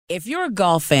If you're a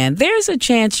golf fan, there's a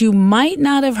chance you might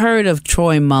not have heard of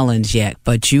Troy Mullins yet,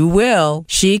 but you will.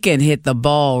 She can hit the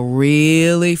ball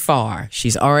really far.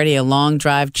 She's already a long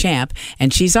drive champ,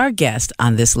 and she's our guest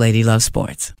on This Lady Loves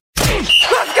Sports.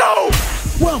 Let's go!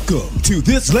 Welcome to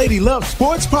This Lady Loves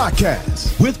Sports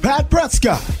podcast with Pat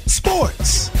Prescott.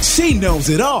 Sports. She knows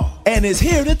it all and is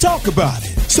here to talk about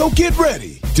it. So get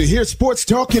ready to hear sports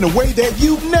talk in a way that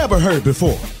you've never heard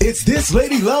before. It's This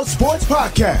Lady Loves Sports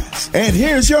podcast. And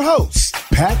here's your host,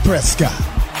 Pat Prescott.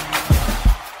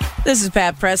 This is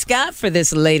Pat Prescott for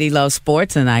This Lady Loves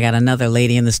Sports, and I got another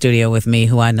lady in the studio with me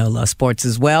who I know loves sports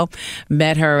as well.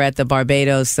 Met her at the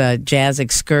Barbados Jazz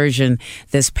Excursion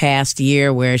this past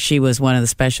year, where she was one of the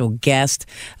special guests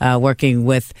working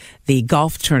with the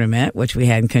golf tournament, which we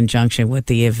had in conjunction with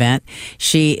the event.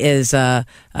 She is a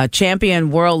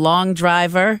champion world long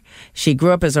driver. She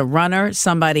grew up as a runner,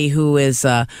 somebody who is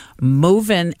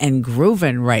moving and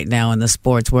grooving right now in the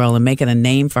sports world and making a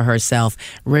name for herself.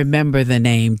 Remember the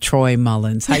name, Troy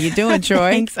Mullins. How you doing,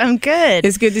 Troy? Thanks, I'm good.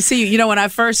 It's good to see you. You know, when I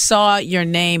first saw your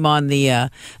name on the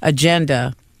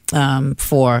agenda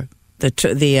for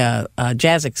the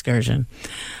Jazz Excursion,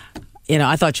 you know,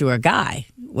 I thought you were a guy.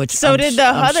 Which so did the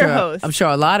other host. I'm sure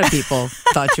a lot of people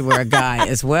thought you were a guy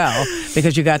as well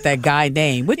because you got that guy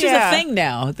name, which is a thing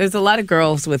now. There's a lot of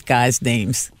girls with guys'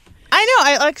 names. I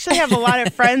know. I actually have a lot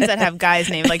of friends that have guys'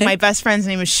 names. Like my best friend's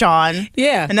name is Sean.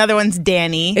 Yeah. Another one's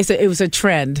Danny. It was a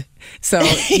trend. So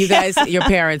you guys, your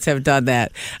parents have done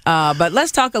that. But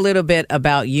let's talk a little bit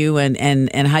about you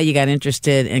and how you got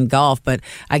interested in golf. But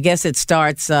I guess it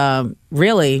starts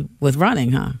really with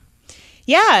running, huh?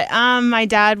 Yeah, my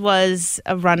dad was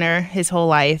a runner his whole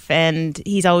life, and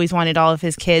he's always wanted all of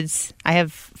his kids. I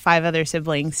have 5 other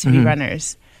siblings to be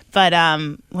runners. But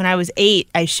when I was 8,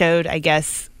 I showed, I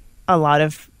guess, a lot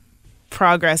of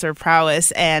progress or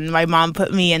prowess, and my mom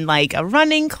put me in like a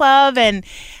running club, and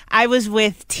I was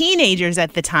with teenagers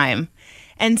at the time.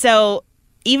 And so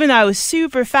even though I was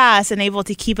super fast and able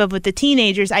to keep up with the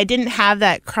teenagers, I didn't have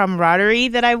that camaraderie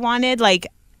that I wanted. Like,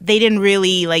 they didn't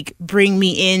really like bring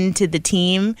me into the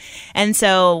team. And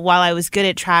so while I was good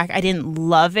at track, I didn't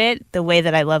love it the way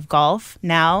that I love golf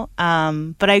now.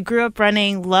 But I grew up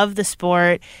running, loved the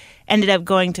sport, ended up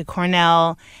going to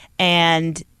Cornell,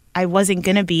 and I wasn't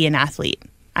going to be an athlete.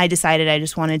 I decided I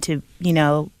just wanted to, you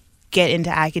know, get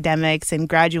into academics and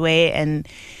graduate. And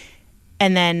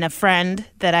then a friend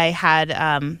that I had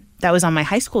that was on my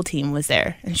high school team was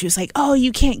there. And she was like, oh,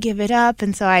 you can't give it up.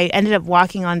 And so I ended up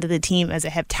walking onto the team as a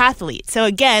heptathlete. So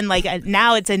again, like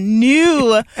now it's a new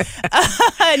So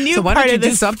why part don't you of the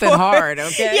do something sport. hard,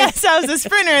 okay? Yeah, so I was a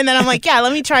sprinter. And then I'm like, yeah,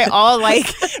 let me try all all 7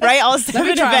 Let me try a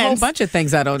whole events. bunch of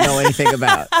things I don't know anything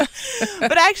about.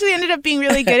 But I actually ended up being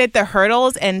really good at the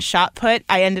hurdles and shot put.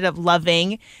 I ended up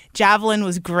loving. Javelin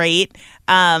was great.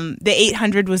 The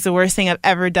 800 was the worst thing I've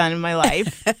ever done in my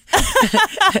life.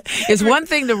 It's one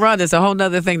thing to run. It's a whole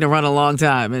other thing to run a long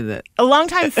time, isn't it? A long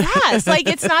time fast. Like,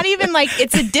 it's not even like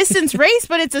it's a distance race,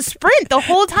 but it's a sprint the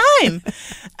whole time.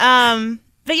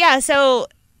 But yeah, so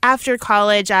after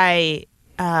college, my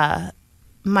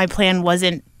plan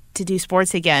wasn't to do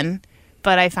sports again,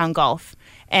 but I found golf.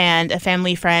 And a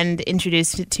family friend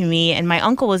introduced it to me, and my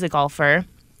uncle was a golfer.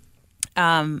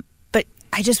 But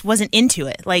I just wasn't into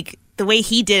it. Like, the way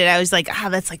he did it, I was like,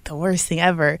 that's like the worst thing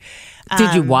ever.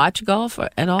 Did you watch golf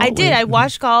at all? I did. I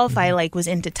watched golf. I was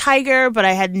into Tiger, but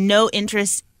I had no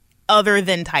interest other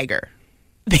than Tiger,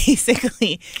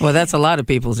 basically. Well, that's a lot of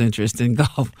people's interest in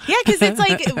golf. Yeah, because it's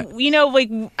like, like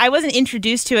I wasn't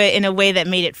introduced to it in a way that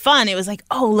made it fun. It was like,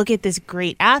 oh, look at this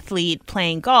great athlete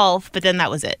playing golf. But then that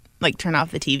was it. Like, turn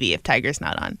off the TV if Tiger's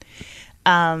not on.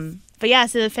 But yeah,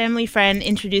 so the family friend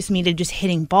introduced me to just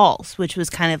hitting balls, which was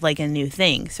kind of like a new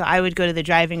thing. So I would go to the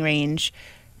driving range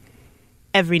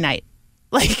every night,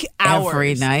 like hours.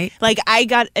 Every night? Like, I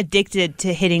got addicted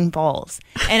to hitting balls.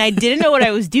 And I didn't know what I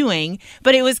was doing,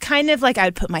 but it was kind of like I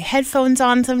would put my headphones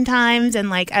on sometimes, and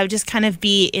like I would just kind of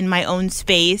be in my own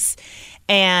space.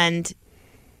 And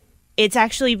it's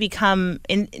actually become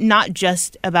not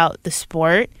just about the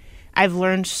sport. I've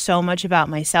learned so much about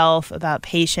myself, about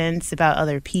patience, about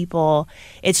other people.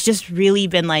 It's just really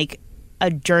been like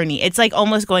a journey. It's like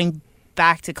almost going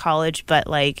back to college, but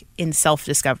like in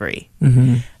self-discovery.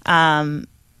 I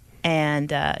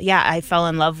fell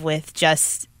in love with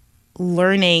just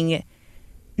learning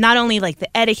not only like the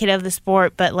etiquette of the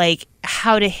sport, but like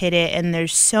how to hit it. And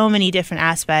there's so many different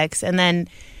aspects. And then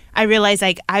I realized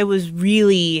like I was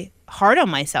really hard on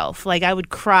myself. Like, I would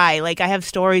cry. Like, I have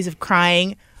stories of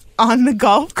crying on the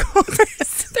golf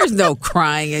course. There's no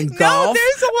crying in golf. No,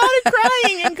 there's a lot of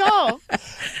crying in golf.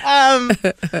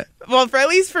 Well, at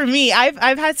least for me, I've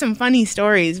had some funny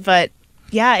stories, but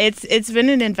yeah, it's been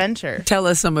an adventure. Tell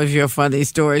us some of your funny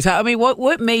stories.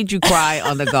 What made you cry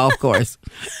on the golf course?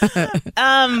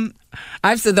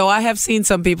 I have seen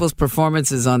some people's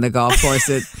performances on the golf course.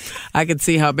 I could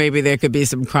see how maybe there could be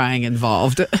some crying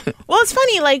involved. Well, it's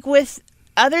funny, like with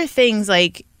other things,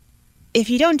 like if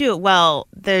you don't do it well,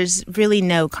 there's really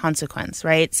no consequence,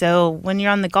 right? So when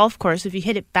you're on the golf course, if you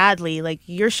hit it badly, like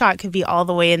your shot could be all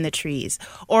the way in the trees,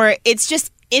 or it's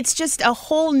just a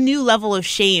whole new level of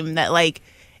shame that like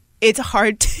it's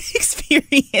hard to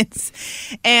experience.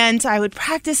 And I would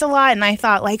practice a lot, and I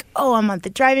thought like, oh, I'm at the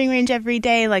driving range every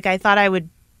day. Like I thought I would,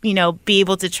 be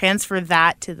able to transfer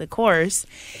that to the course.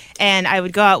 And I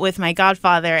would go out with my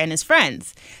godfather and his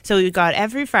friends. So we would go out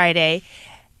every Friday,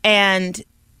 and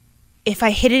if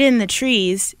I hit it in the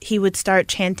trees, he would start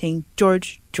chanting,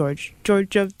 George, George,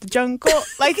 George of the jungle.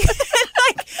 and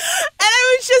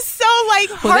I was just so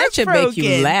heartbroken. Well, that should make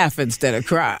you laugh instead of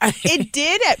cry. It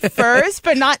did at first,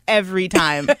 but not every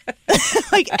time.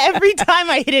 Every time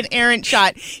I hit an errant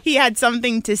shot, he had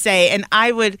something to say. And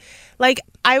I was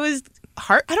I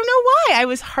don't know why. I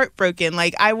was heartbroken.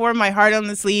 I wore my heart on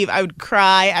the sleeve. I would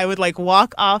cry. I would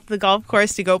walk off the golf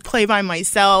course to go play by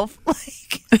myself.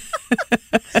 And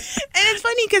it's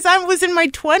funny because I was in my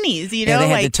 20s, They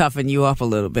had to toughen you up a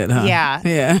little bit, huh? Yeah.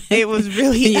 Yeah. It was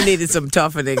really... You needed some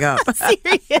toughening up.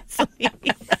 Seriously.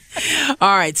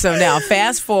 All right. So now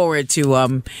fast forward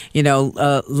to,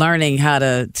 learning how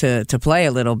to play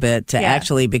a little bit, to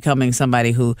actually becoming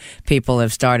somebody who people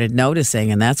have started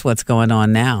noticing. And that's what's going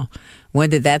on now. When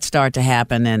did that start to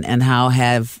happen, and how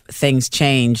have things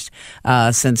changed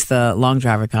since the long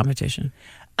driver competition?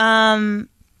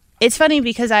 It's funny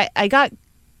because I got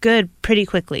good pretty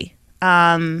quickly.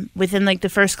 Within the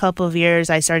first couple of years,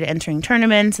 I started entering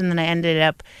tournaments, and then I ended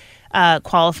up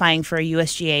qualifying for a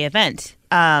USGA event.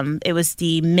 It was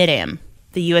the Mid-Am,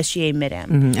 the USGA Mid-Am.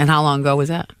 Mm-hmm. And how long ago was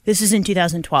that? This was in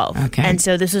 2012. Okay. And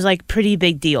so this was pretty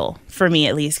big deal for me,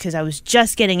 at least, because I was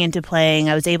just getting into playing.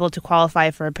 I was able to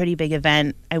qualify for a pretty big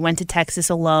event. I went to Texas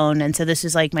alone, and so this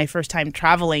was my first time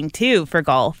traveling too for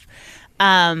golf.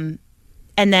 And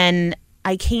then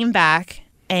I came back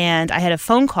and I had a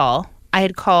phone call. I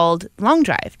had called Long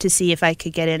Drive to see if I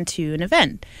could get into an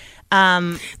event.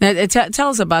 Now, tell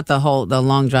us about the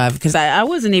long drive, because I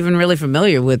wasn't even really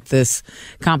familiar with this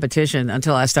competition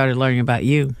until I started learning about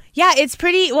you. Yeah, it's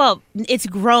it's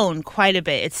grown quite a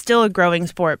bit. It's still a growing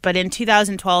sport, but in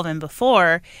 2012 and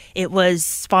before, it was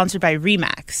sponsored by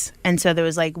Remax. And so there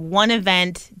was one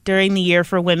event during the year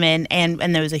for women, and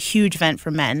there was a huge event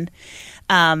for men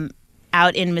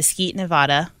out in Mesquite,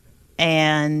 Nevada,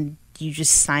 and you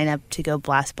just sign up to go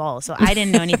blast balls. So I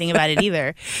didn't know anything about it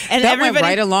either. And that went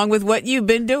right along with what you've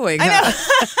been doing. I know.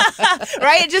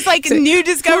 Right? Just new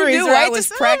discoveries. Who knew right? I was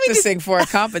practicing for a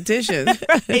competition.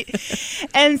 Right.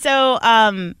 And so,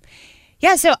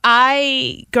 so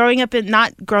not growing up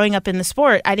in the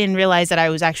sport, I didn't realize that I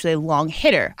was actually a long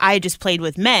hitter. I just played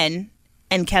with men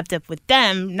and kept up with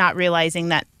them, not realizing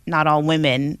that not all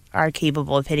women are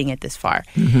capable of hitting it this far.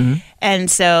 Mm-hmm. And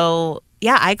so...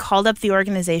 yeah, I called up the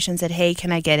organization, said, hey,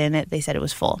 can I get in it? They said it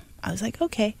was full. I was like,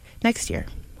 okay, next year,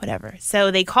 whatever. So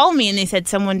they called me and they said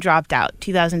someone dropped out,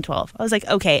 2012. I was like,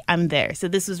 okay, I'm there. So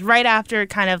this was right after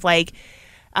kind of a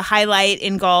highlight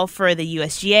in golf for the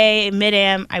USGA,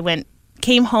 Mid-Am.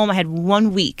 Came home, I had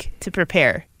 1 week to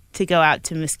prepare to go out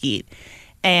to Mesquite.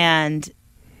 And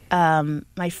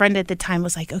my friend at the time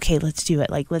was like, okay, let's do it.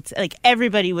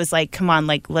 Everybody was like, come on,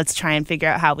 let's try and figure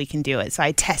out how we can do it. So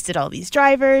I tested all these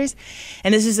drivers,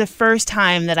 and this is the first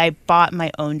time that I bought my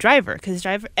own driver, because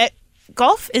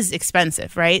golf is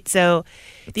expensive, right? So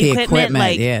the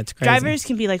equipment yeah, it's crazy. Drivers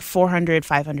can be $400,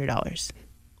 $500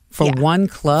 for one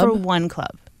club. For one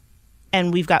club,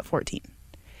 and we've got 14.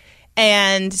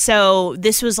 And so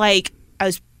this was I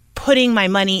was putting my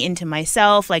money into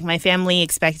myself. My family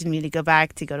expected me to go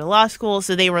back to go to law school.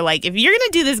 So they were like, if you're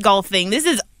going to do this golf thing, this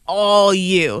is all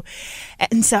you.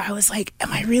 And so I was like,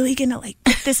 am I really going to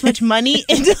put this much money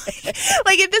into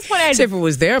at this point, if it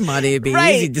was their money, it'd be an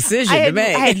easy decision to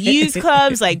make. I had used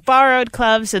clubs, borrowed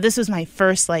clubs. So this was my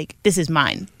first, this is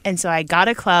mine. And so I got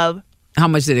a club. How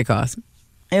much did it cost?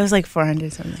 It was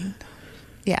 $400 something.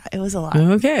 Yeah, it was a lot.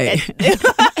 Okay.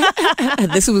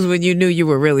 This was when you knew you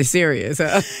were really serious,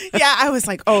 huh? Yeah, I was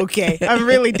like, okay, I'm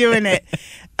really doing it.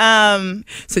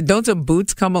 So don't some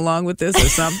boots come along with this or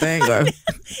something? Or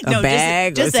a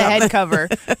bag? Just or a something? head cover.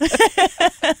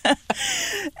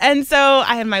 And so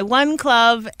I had my one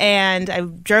club, and I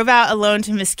drove out alone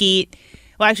to Mesquite.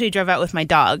 Well, actually, I drove out with my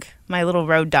dog, my little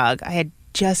road dog. I had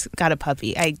just got a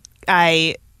puppy.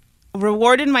 I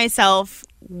rewarded myself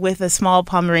with a small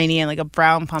Pomeranian, like a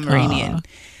brown Pomeranian. Aw.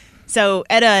 So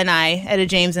Etta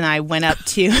James and I went up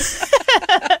to,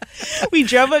 we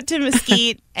drove up to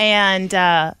Mesquite, and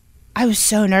I was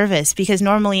so nervous because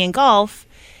normally in golf,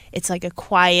 it's like a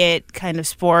quiet kind of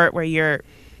sport where you're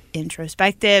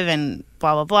introspective and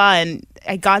blah, blah, blah. And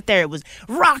I got there, it was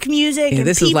rock music, and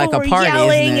this people is like a were party,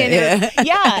 yelling. isn't it? And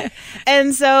yeah.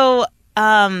 And so,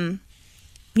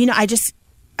 you know, I just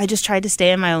tried to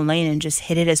stay in my own lane and just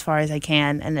hit it as far as I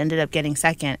can, and ended up getting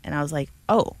second. And I was like,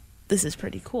 oh, this is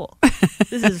pretty cool.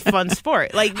 This is a fun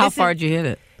sport. Like, How far did you hit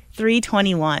it?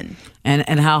 321.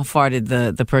 And how far did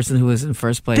the person who was in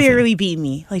first place? Barely beat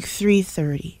me, like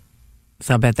 330.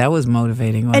 So I bet that was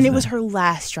motivating, wasn't And it was her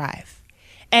last drive.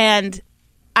 And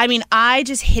I mean, I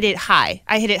just hit it high.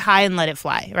 I hit it high and let it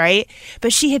fly, right?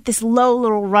 But she hit this low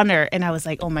little runner, and I was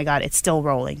like, oh my God, it's still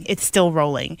rolling. It's still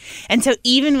rolling. And so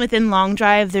even within long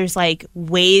drive, there's like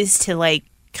ways to like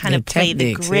kind of play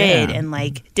the grid, and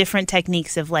like different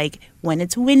techniques of like when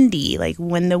it's windy, like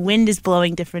when the wind is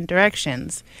blowing different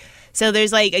directions. So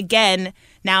there's like, again,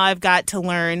 now I've got to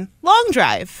learn long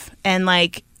drive and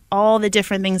like all the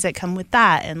different things that come with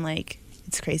that. And like,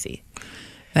 it's crazy.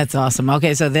 That's awesome.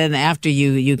 Okay, so then after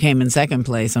you came in second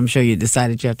place, I'm sure you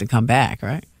decided you have to come back,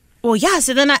 right? Well, yeah.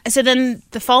 So then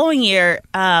the following year,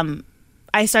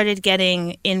 I started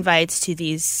getting invites to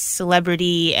these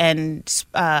celebrity and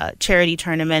charity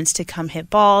tournaments to come hit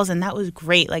balls, and that was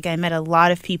great. Like, I met a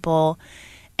lot of people,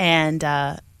 and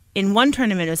in one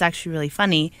tournament, it was actually really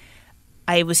funny.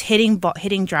 I was hitting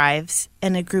drives,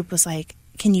 and a group was like,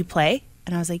 "Can you play?"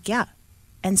 And I was like, "Yeah."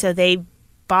 And so they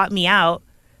bought me out.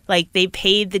 Like, they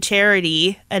paid the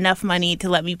charity enough money to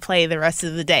let me play the rest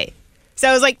of the day. So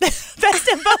I was like, the best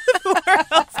of both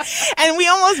worlds. And we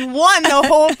almost won the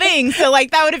whole thing. So,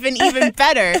 like, that would have been even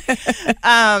better.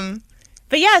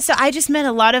 But, yeah, so I just met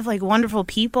a lot of, like, wonderful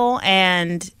people.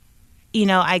 And, you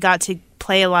know, I got to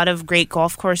play a lot of great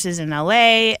golf courses in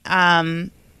L.A.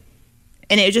 And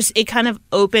it kind of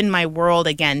opened my world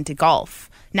again to golf.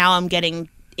 Now I'm getting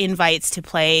invites to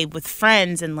play with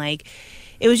friends, and, like,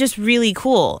 it was just really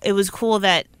cool. It was cool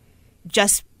that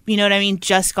just, you know what I mean,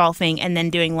 just golfing and then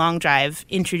doing long drive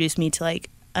introduced me to like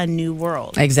a new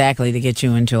world. Exactly, to get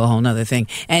you into a whole nother thing.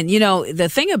 And, you know, the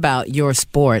thing about your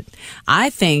sport, I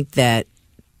think that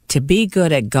to be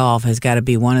good at golf has got to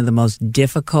be one of the most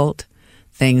difficult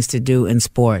things to do in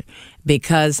sport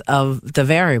because of the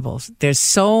variables. There's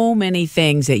so many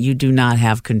things that you do not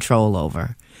have control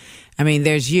over. I mean,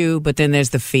 there's you, but then there's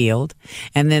the field,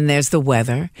 and then there's the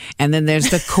weather, and then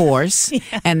there's the course,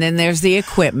 and then there's the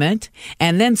equipment,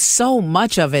 and then so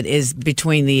much of it is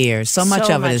between the ears. So much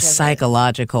of it is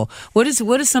psychological. What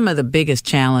are some of the biggest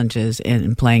challenges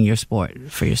in playing your sport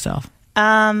for yourself?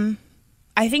 I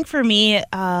think for me,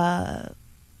 one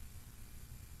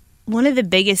of the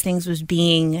biggest things was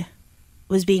being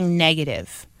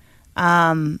negative,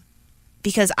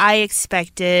 because I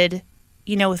expected,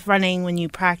 you know, with running, when you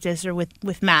practice, or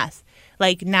with math,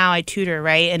 like now I tutor,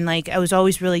 right? And like I was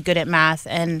always really good at math.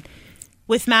 And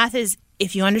with math is,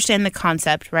 if you understand the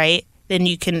concept, right, then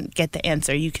you can get the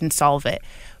answer, you can solve it.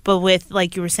 But with,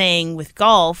 like you were saying, with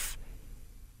golf,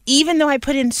 even though I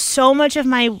put in so much of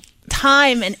my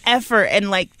time and effort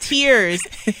and like tears,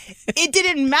 it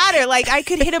didn't matter. Like, I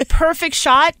could hit a perfect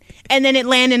shot and then it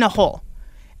land in a hole.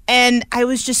 And I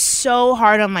was just so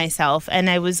hard on myself. And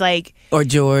I was like... Or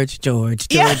George of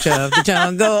the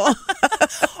jungle.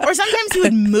 Or sometimes he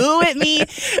would moo at me.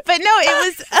 But no,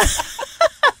 it was...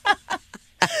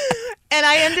 And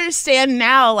I understand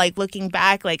now, like, looking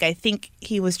back, like, I think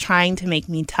he was trying to make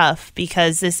me tough,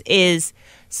 because this is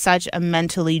such a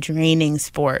mentally draining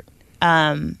sport.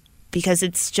 Because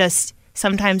it's just...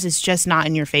 Sometimes it's just not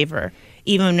in your favor.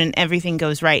 Even when everything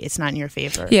goes right, it's not in your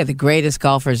favor. Yeah, the greatest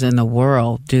golfers in the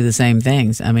world do the same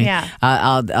things. I mean, yeah.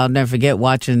 I'll never forget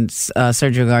watching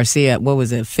Sergio Garcia. What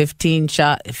was it, 15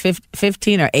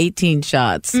 or 18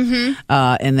 shots in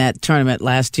that tournament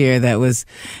last year? That was,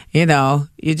 you know,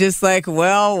 you're just like,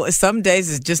 well, some days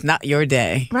it's just not your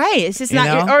day. Right. It's just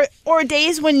not or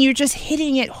days when you're just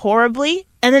hitting it horribly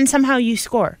and then somehow you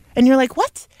score. And you're like,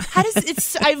 what? How does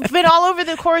it's? I've been all over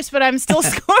the course, but I'm still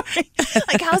scoring.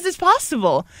 Like, how is this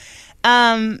possible?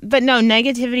 But no,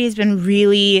 negativity has been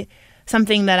really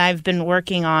something that I've been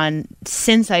working on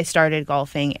since I started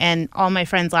golfing. And all my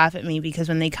friends laugh at me because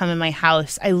when they come in my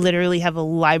house, I literally have a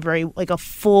library, like a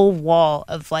full wall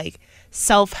of like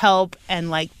self-help and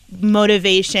like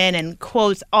motivation and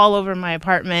quotes all over my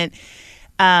apartment.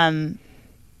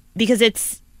 Because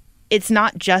it's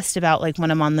not just about like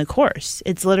when I'm on the course.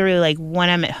 It's literally like when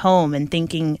I'm at home and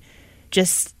thinking,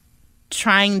 just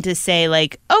trying to say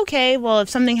like, okay, well, if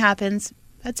something happens,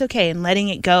 that's okay, and letting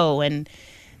it go. And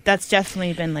that's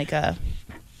definitely been like a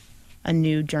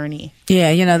new journey.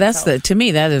 Yeah, to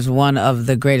me, that is one of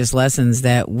the greatest lessons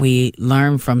that we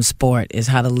learn from sport is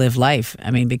how to live life.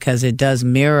 I mean, because it does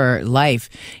mirror life,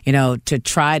 to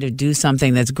try to do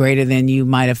something that's greater than you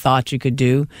might have thought you could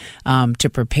do, to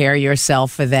prepare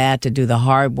yourself for that, to do the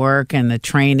hard work and the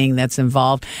training that's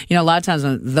involved. A lot of times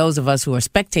those of us who are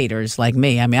spectators like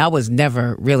me, I mean, I was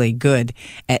never really good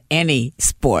at any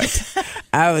sport.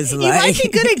 I was like... You might be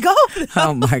good at golf, though.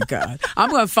 Oh, my God.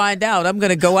 I'm going to find out. I'm going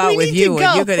to go out with you,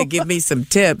 and you're going to give me some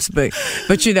tips. But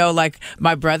like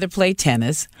my brother played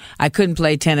tennis. I couldn't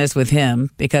play tennis with him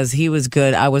because he was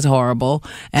good. I was horrible.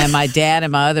 And my dad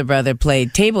and my other brother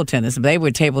played table tennis. They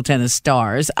were table tennis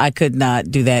stars. I could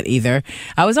not do that either.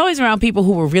 I was always around people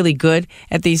who were really good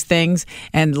at these things.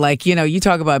 And like, you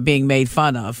talk about being made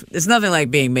fun of. There's nothing like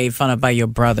being made fun of by your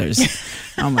brothers.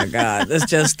 Oh, my God. That's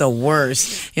just the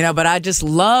worst. But I just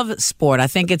love sport. I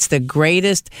think it's the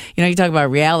greatest. You talk about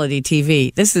reality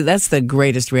TV. That's the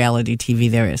greatest reality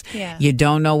TV there is. Yeah. You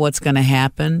don't know what's going to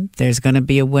happen. There's going to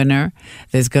be a winner.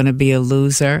 There's going to be a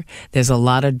loser. There's a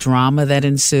lot of drama that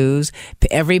ensues.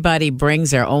 Everybody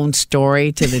brings their own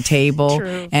story to the table.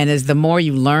 True. And as the more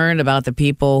you learn about the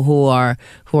people who are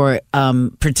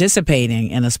participating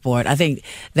in a sport, I think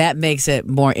that makes it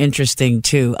more interesting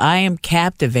too. I am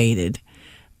captivated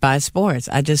by sports.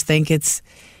 I just think it's,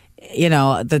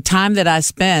 the time that I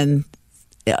spend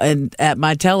at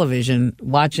my television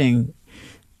watching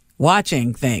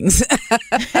things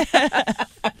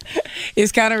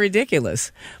is kind of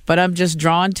ridiculous, but I'm just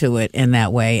drawn to it in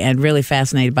that way and really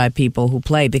fascinated by people who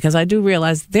play, because I do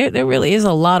realize there really is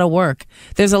a lot of work.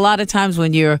 There's a lot of times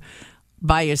when you're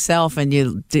by yourself and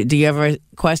do you ever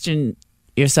question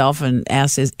yourself and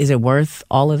ask, is it worth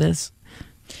all of this?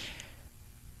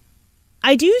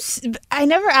 I do. I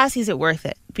never ask, is it worth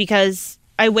it? Because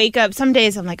I wake up, some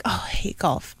days I'm like, oh, I hate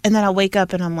golf. And then I'll wake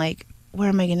up and I'm like, where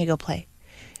am I going to go play?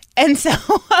 And so,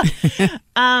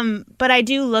 but I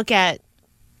do look at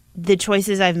the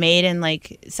choices I've made and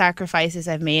like sacrifices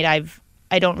I've made.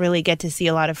 I don't really get to see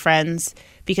a lot of friends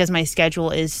because my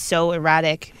schedule is so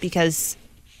erratic, because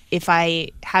if I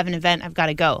have an event, I've got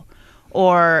to go.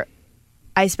 Or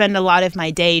I spend a lot of my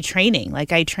day training.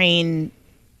 Like I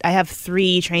have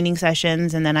 3 training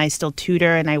sessions, and then I still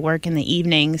tutor and I work in the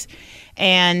evenings.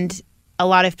 And a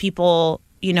lot of people,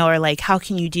 are like, how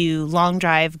can you do long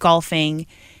drive, golfing,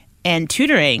 and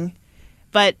tutoring?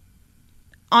 But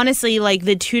honestly, like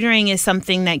the tutoring is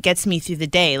something that gets me through the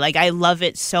day. Like I love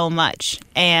it so much.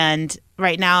 And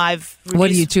right now What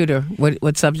do you tutor?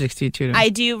 What subjects do you tutor? I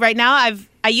do. Right now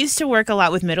I used to work a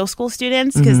lot with middle school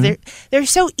students because they're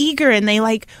so eager and they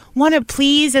like want to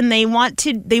please and they want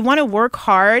to work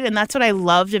hard, and that's what I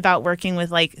loved about working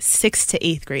with like 6th to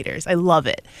 8th graders. I love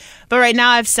it. But right now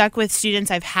I've stuck with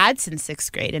students I've had since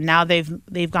 6th grade, and now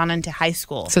they've gone into high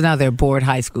school. So now they're bored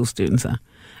high school students, huh?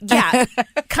 Yeah,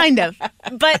 kind of.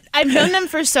 But I've known them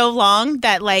for so long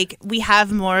that like we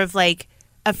have more of like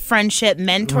a friendship,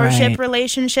 mentorship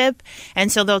relationship,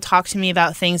 and so they'll talk to me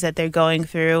about things that they're going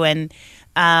through, and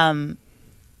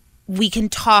we can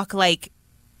talk like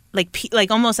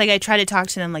almost like I try to talk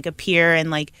to them like a peer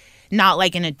and like not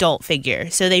like an adult figure.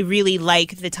 So they really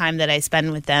like the time that I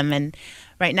spend with them. And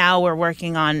right now we're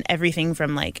working on everything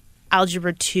from like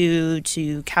Algebra 2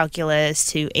 to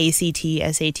calculus to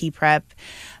ACT, SAT prep.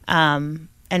 And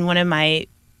one of my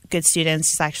good students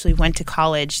just actually went to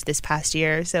college this past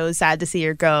year, so it was sad to see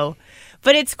her go.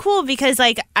 But it's cool because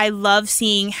like I love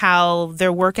seeing how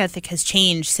their work ethic has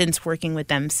changed since working with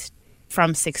them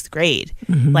from 6th grade.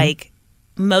 Mm-hmm. Like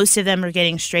most of them are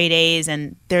getting straight A's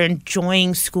and they're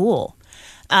enjoying school.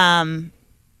 And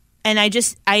I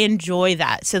enjoy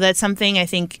that. So that's something I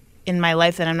think in my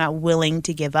life that I'm not willing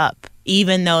to give up,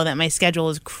 even though that my schedule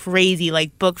is crazy,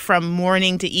 like booked from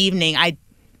morning to evening.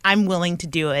 I'm willing to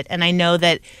do it. And I know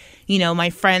that, my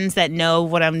friends that know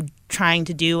what I'm trying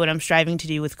to do, what I'm striving to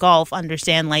do with golf,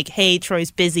 understand like, hey,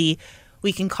 Troy's busy.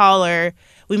 We can call her.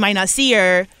 We might not see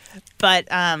her. But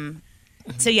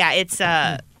so yeah, it's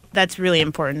that's really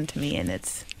important to me, and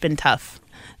it's been tough.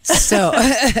 So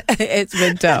it's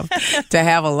been tough to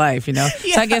have a life, Yeah.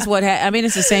 So I guess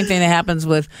it's the same thing that happens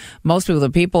with most people.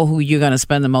 The people who you're going to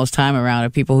spend the most time around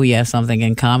are people who you have something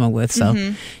in common with.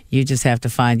 So you just have to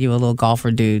find you a little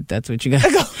golfer dude. That's what you got.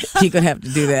 You're going to have to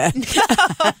do that.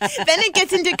 No. Then it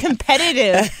gets into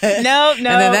competitive. No. And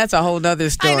then that's a whole nother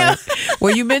story.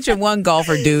 Well, you mentioned one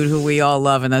golfer dude who we all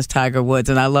love, and that's Tiger Woods.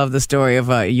 And I love the story of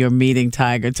your meeting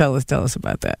Tiger. Tell us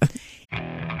about that.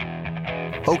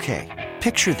 Okay.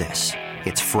 Picture this.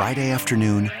 It's Friday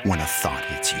afternoon when a thought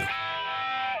hits you.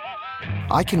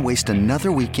 I can waste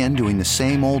another weekend doing the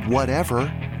same old whatever,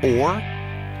 or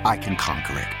I can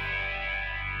conquer it.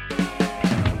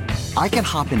 I can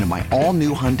hop into my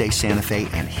all-new Hyundai Santa Fe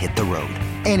and hit the road.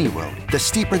 Any road. The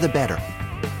steeper, the better.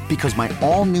 Because my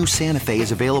all-new Santa Fe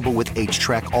is available with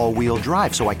H-Track all-wheel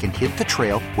drive, so I can hit the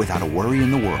trail without a worry in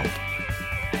the world.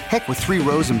 Heck, with 3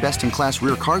 rows and best-in-class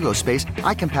rear cargo space,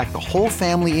 I can pack the whole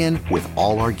family in with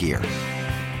all our gear.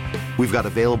 We've got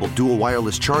available dual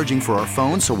wireless charging for our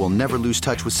phones, so we'll never lose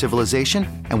touch with civilization,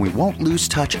 and we won't lose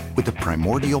touch with the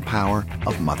primordial power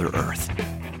of Mother Earth.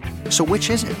 So which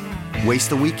is it? Waste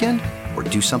the weekend or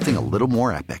do something a little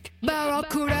more epic?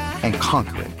 And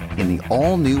conquer it in the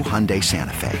all-new Hyundai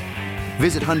Santa Fe.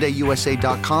 Visit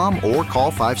HyundaiUSA.com or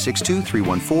call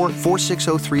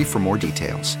 562-314-4603 for more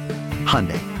details.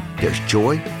 Hyundai, there's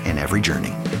joy in every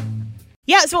journey.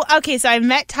 Yeah, so I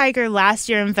met Tiger last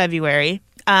year in February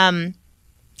at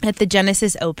the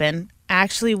Genesis Open. I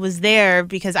actually was there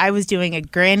because I was doing a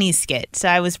granny skit. So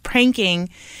I was pranking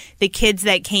the kids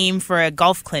that came for a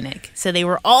golf clinic. So they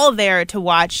were all there to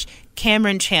watch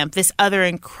Cameron Champ, this other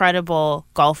incredible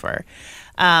golfer.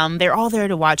 They're all there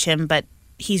to watch him, but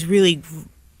he's really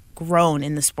grown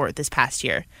in the sport this past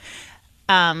year.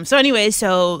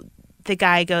 So the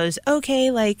guy goes,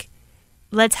 okay,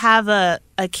 let's have a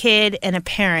kid and a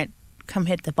parent come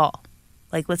hit the ball.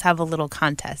 Let's have a little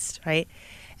contest, right?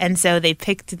 And so they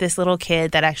picked this little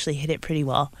kid that actually hit it pretty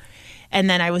well. And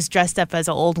then I was dressed up as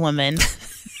an old woman.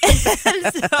 And so,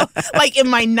 in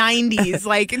my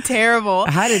 90s, terrible.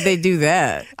 How did they do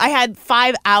that? I had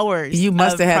 5 hours. You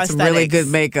must have had some really good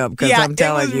makeup, because I'm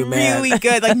telling you, man. Really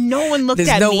good. No one looked at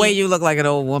me. There's no way you look like an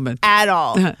old woman. At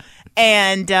all.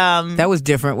 And that was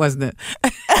different, wasn't it?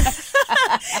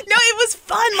 No, it was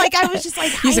fun. I was just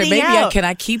hiding you said, maybe out. Can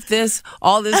I keep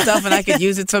all this stuff, and I could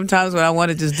use it sometimes when I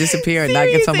want to just disappear and not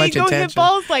get so much attention. Hit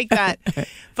balls like that.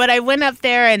 But I went up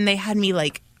there and they had me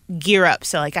gear up,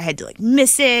 so I had to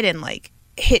miss it and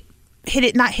hit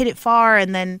it, not hit it far,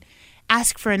 and then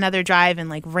ask for another drive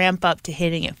and ramp up to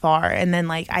hitting it far. And then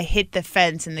I hit the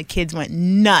fence and the kids went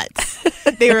nuts.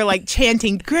 They were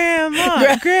chanting,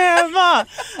 "Grandma, Grandma."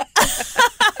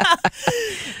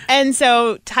 And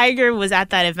so Tiger was at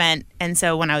that event. And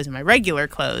so when I was in my regular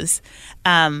clothes,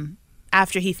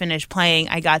 after he finished playing,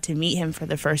 I got to meet him for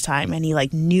the first time, and he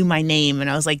knew my name, and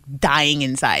I was dying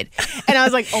inside. And I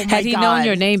was like, oh my God. Had he known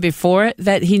your name before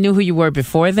that? He knew who you were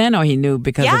before then, or he knew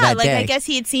because of that day? I guess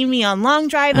he had seen me on Long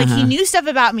Drive. He knew stuff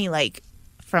about me,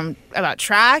 about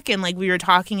track, and we were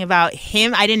talking about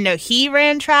him. I didn't know he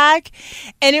ran track,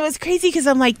 and it was crazy because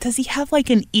I'm does he have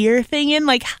an ear thing in?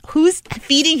 Who's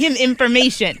feeding him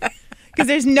information? Because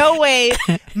there's no way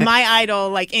my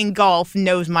idol in golf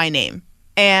knows my name.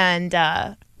 And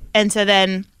so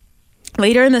then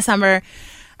later in the summer,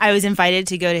 I was invited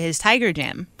to go to his Tiger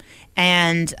Jam,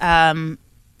 and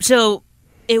so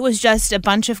it was just a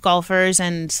bunch of golfers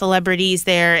and celebrities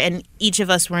there, and each of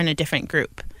us were in a different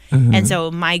group. Mm-hmm. And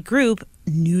so my group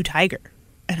knew Tiger.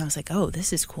 And I was like, oh,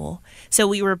 this is cool. So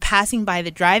we were passing by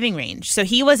the driving range. So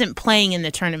he wasn't playing in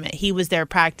the tournament. He was there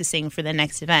practicing for the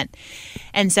next event.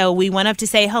 And so we went up to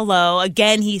say hello.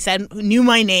 Again, he knew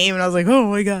my name. And I was like, oh,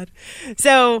 my God.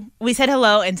 So we said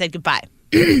hello and said goodbye.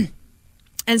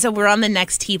 And so we're on the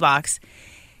next tee box.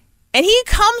 And he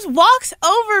walks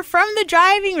over from the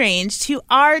driving range to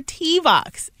our tee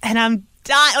box. And I'm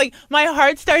dying. My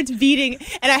heart starts beating.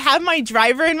 And I have my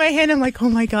driver in my hand. I'm like, oh,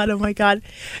 my God, oh, my God.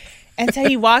 And so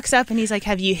he walks up and he's like,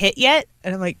 have you hit yet?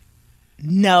 And I'm like,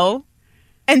 no.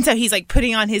 And so he's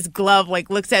putting on his glove,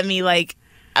 looks at me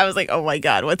I was like, oh my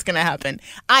God, what's going to happen?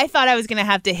 I thought I was going to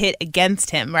have to hit against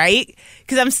him, right?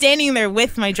 Because I'm standing there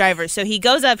with my driver. So he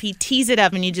goes up, he tees it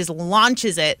up, and he just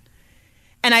launches it.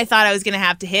 And I thought I was going to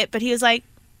have to hit, but he was like,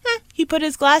 he put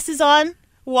his glasses on,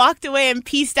 walked away, and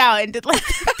peaced out and did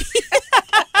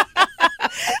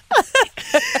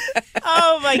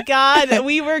Oh my God,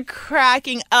 we were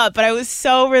cracking up, but I was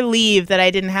so relieved that I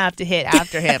didn't have to hit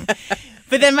after him.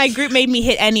 But then my group made me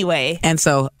hit anyway. And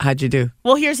so how'd you do?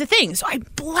 Well, here's the thing. So I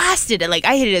blasted it.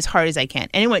 I hit it as hard as I can.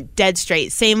 And it went dead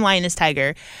straight. Same line as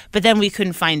Tiger. But then we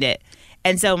couldn't find it.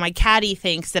 And so my caddy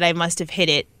thinks that I must have hit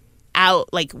it out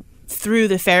through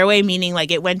the fairway, meaning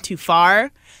it went too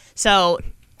far. So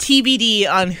TBD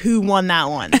on who won that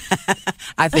one.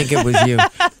 I think it was you.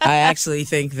 I actually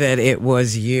think that it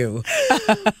was you.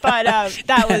 But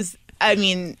that was,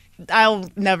 I'll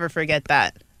never forget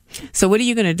that. So what are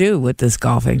you going to do with this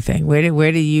golfing thing? Where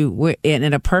do you,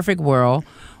 in a perfect world,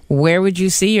 where would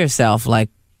you see yourself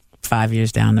 5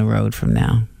 years down the road from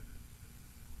now?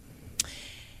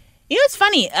 It's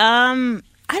funny. I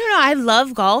don't know. I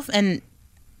love golf, and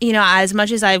you know, as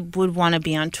much as I would want to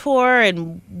be on tour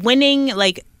and winning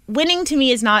to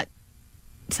me is not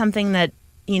something that,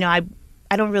 you know, I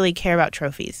don't really care about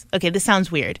trophies. Okay, this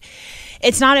sounds weird.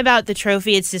 It's not about the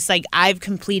trophy. It's just like I've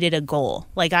completed a goal.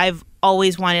 Like I've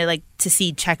always wanted like to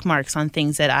see check marks on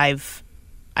things that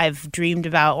I've dreamed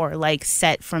about or like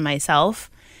set for myself.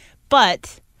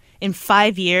 But in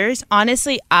 5 years,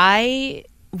 honestly, I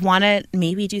want to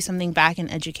maybe do something back in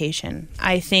education.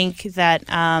 I think that,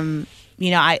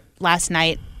 you know, last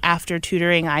night after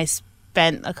tutoring, I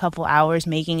spent a couple hours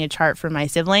making a chart for my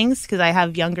siblings because I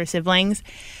have younger siblings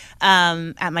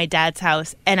at my dad's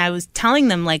house. And I was telling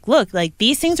them, like, look, like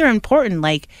these things are important.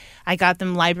 Like I got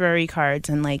them library cards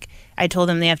and like I told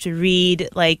them they have to read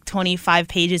like 25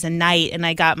 pages a night. And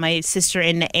I got my sister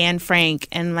into Anne Frank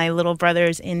and my little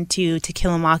brothers into To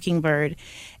Kill a Mockingbird.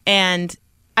 And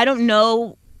I don't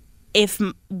know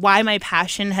why my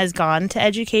passion has gone to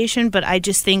education, but I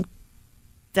just think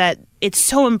that it's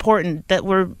so important that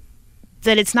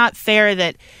it's not fair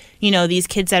that, you know, these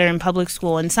kids that are in public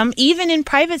school and some even in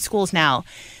private schools now,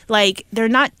 like they're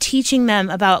not teaching them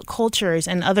about cultures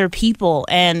and other people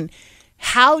and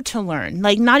how to learn,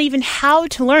 like not even how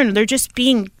to learn. They're just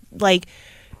being like,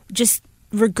 just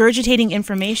regurgitating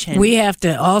information. We have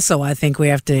to also, I think we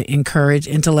have to encourage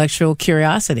intellectual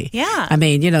curiosity. Yeah. I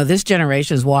mean, you know, this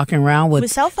generation is walking around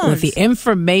with cell phones, with the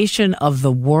information of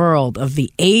the world, of the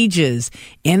ages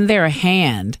in their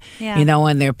hand, you know,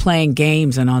 and they're playing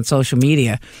games and on social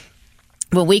media.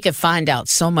 Well, we could find out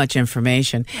so much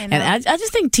information. And I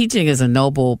just think teaching is a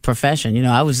noble profession. You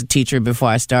know, I was a teacher before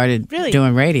I started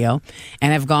doing radio,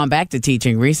 and I've gone back to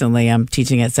teaching recently. I'm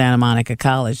teaching at Santa Monica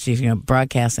College, teaching a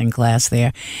broadcasting class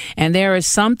there. And there is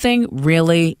something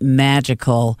really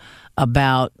magical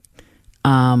about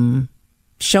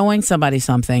showing somebody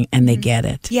something and they get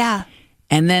it. Yeah.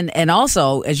 And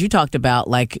also, as you talked about,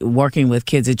 like working with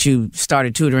kids that you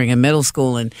started tutoring in middle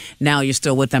school and now you're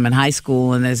still with them in high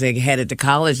school and as they headed to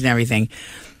college and everything,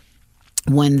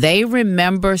 when they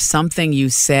remember something you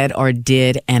said or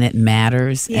did and it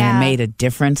matters and it made a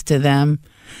difference to them,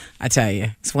 I tell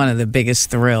you, it's one of the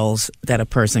biggest thrills that a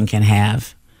person can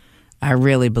have. I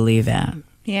really believe that.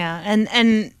 Yeah.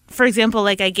 And for example,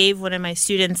 like I gave one of my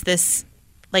students this,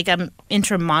 like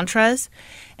intro mantras,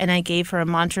 and I gave her a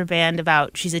mantra band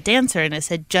about, she's a dancer, and it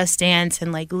said just dance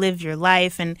and like live your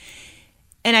life. And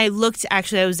I looked,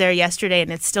 actually I was there yesterday and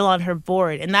it's still on her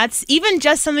board. And that's even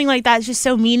just something like that is just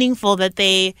so meaningful that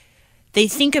they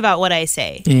think about what I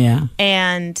say. Yeah.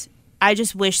 And I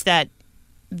just wish that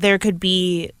there could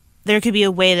be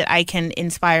a way that I can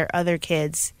inspire other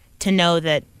kids to know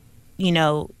that, you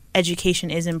know, education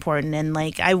is important. And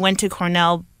like I went to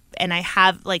Cornell and I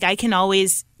have, like, I can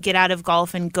always get out of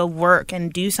golf and go work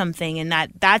and do something. And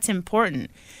that's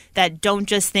important. That don't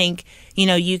just think, you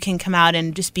know, you can come out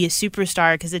and just be a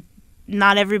superstar, because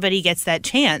not everybody gets that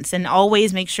chance. And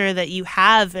always make sure that you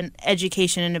have an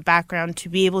education and a background to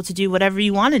be able to do whatever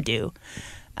you want to do.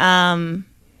 And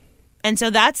so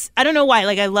that's, I don't know why,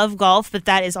 like I love golf, but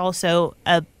that is also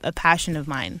a passion of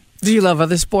mine. Do you love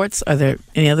other sports? Are there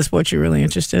any other sports you're really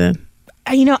interested in?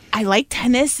 You know, I like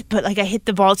tennis, but like I hit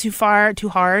the ball too hard.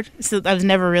 So I was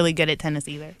never really good at tennis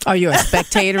either. Are you a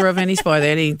spectator of any sport? Are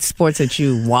there any sports that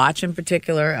you watch in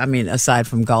particular? I mean, aside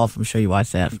from golf, I'm sure you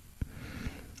watch that.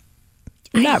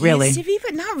 Not really. I used to be,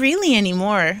 but not really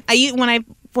anymore. When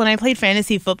I played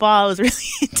fantasy football, I was really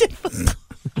into football.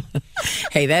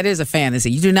 Hey, that is a fantasy.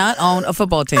 You do not own a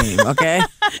football team, okay?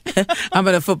 I'm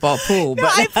in a football pool. No,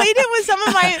 I played it with some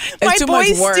of my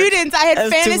boys' students. I had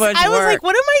fantasy. I was like,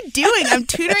 what am I doing? I'm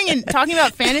tutoring and talking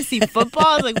about fantasy football.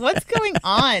 I was like, what's going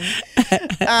on?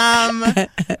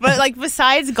 But like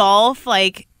besides golf,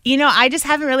 like, you know, I just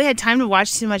haven't really had time to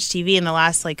watch too much TV in the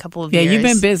last like couple of years. Yeah, you've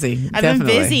been busy. I've been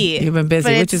busy. You've been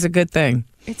busy, which is a good thing.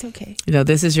 It's okay. You know,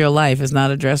 this is your life. It's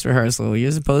not a dress rehearsal. You're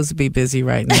supposed to be busy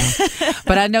right now.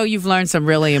 But I know you've learned some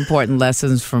really important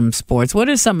lessons from sports. What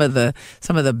are some of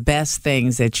the best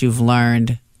things that you've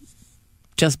learned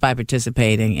just by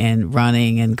participating in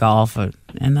running and golf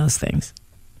and those things?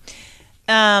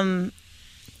 Staying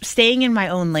in my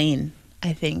own lane,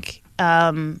 I think.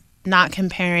 Not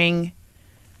comparing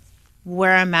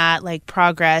where I'm at, like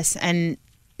progress, and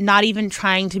not even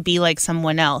trying to be like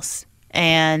someone else.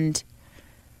 And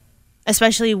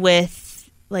especially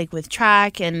with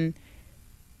track, and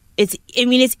it's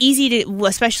easy to,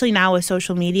 especially now with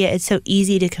social media, it's so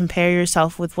easy to compare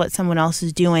yourself with what someone else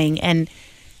is doing and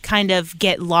kind of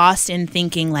get lost in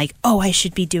thinking like, oh, I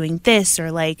should be doing this,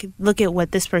 or like, look at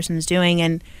what this person's doing.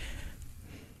 And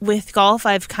with golf,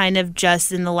 I've kind of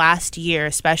just in the last year,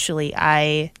 especially,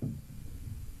 I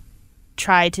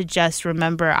try to just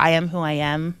remember I am who I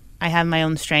am, I have my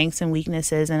own strengths and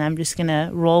weaknesses, and I'm just going to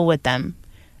roll with them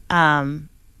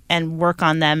and work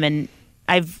on them. And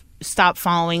I've stopped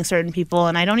following certain people,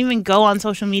 and I don't even go on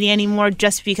social media anymore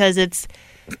just because it's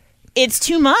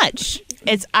too much.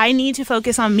 I need to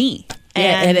focus on me.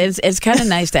 Yeah, and it's kind of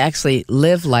nice to actually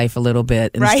live life a little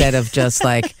bit instead of just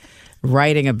like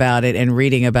writing about it and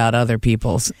reading about other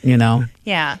people's,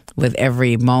 Yeah. with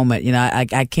every moment.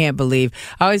 I can't believe,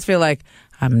 I always feel like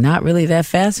I'm not really that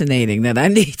fascinating that I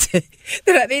need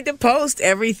to post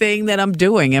everything that I'm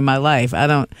doing in my life.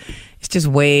 It's just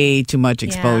way too much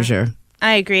exposure. Yeah,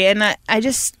 I agree. And I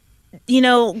just,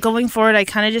 going forward, I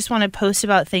kind of just want to post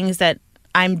about things that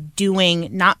I'm doing,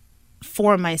 not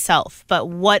for myself, but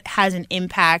what has an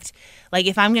impact. Like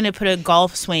if I'm going to put a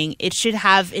golf swing, it should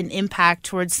have an impact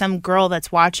towards some girl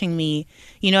that's watching me.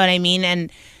 You know what I mean?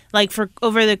 And like for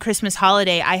over the Christmas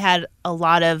holiday, I had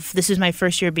this is my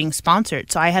first year being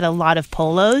sponsored. So I had a lot of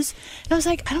polos, and I was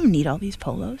like, I don't need all these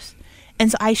polos.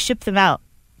 And so I shipped them out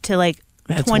to like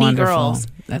 20 wonderful. Girls.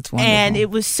 That's wonderful. And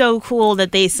it was so cool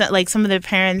that they sent, like, some of the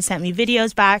parents sent me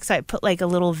videos back. So I put like a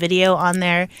little video on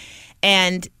there,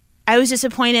 and I was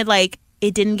disappointed, like,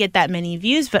 it didn't get that many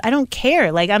views, but I don't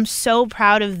care. Like, I'm so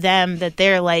proud of them that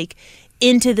they're, like,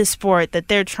 into the sport, that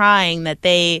they're trying, that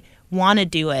they want to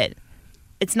do it.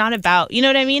 It's not about, you know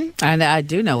what I mean? And I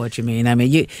do know what you mean. I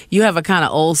mean, you have a kind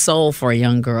of old soul for a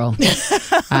young girl,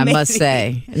 I must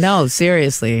say. No,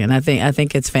 seriously, and I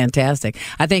think it's fantastic.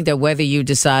 I think that whether you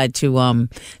decide to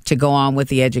go on with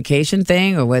the education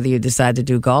thing, or whether you decide to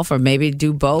do golf, or maybe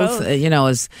do both.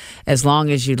 As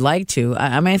long as you'd like to.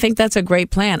 I mean, I think that's a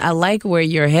great plan. I like where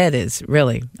your head is,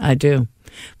 really, I do.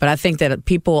 But I think that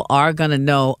people are going to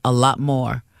know a lot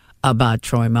more about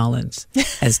Troy Mullins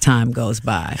as time goes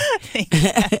by.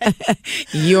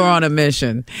 You're on a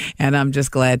mission, and I'm just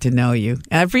glad to know you.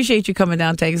 And I appreciate you coming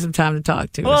down, taking some time to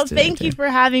talk to us. Well, thank you for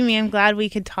having me. I'm glad we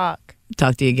could talk.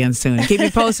 Talk to you again soon. Keep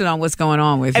me posted on what's going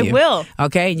on with you. I will.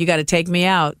 Okay? You got to take me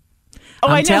out.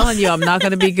 I'm telling you, I'm not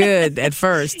going to be good at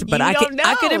first, but I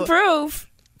can improve.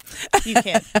 You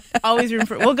can. Always room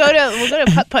for. We'll go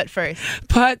to putt-putt first.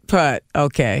 Putt-putt.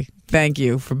 Okay. Thank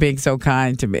you for being so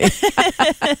kind to me.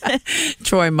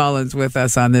 Troy Mullins with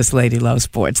us on This Lady Loves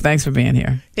Sports. Thanks for being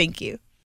here. Thank you.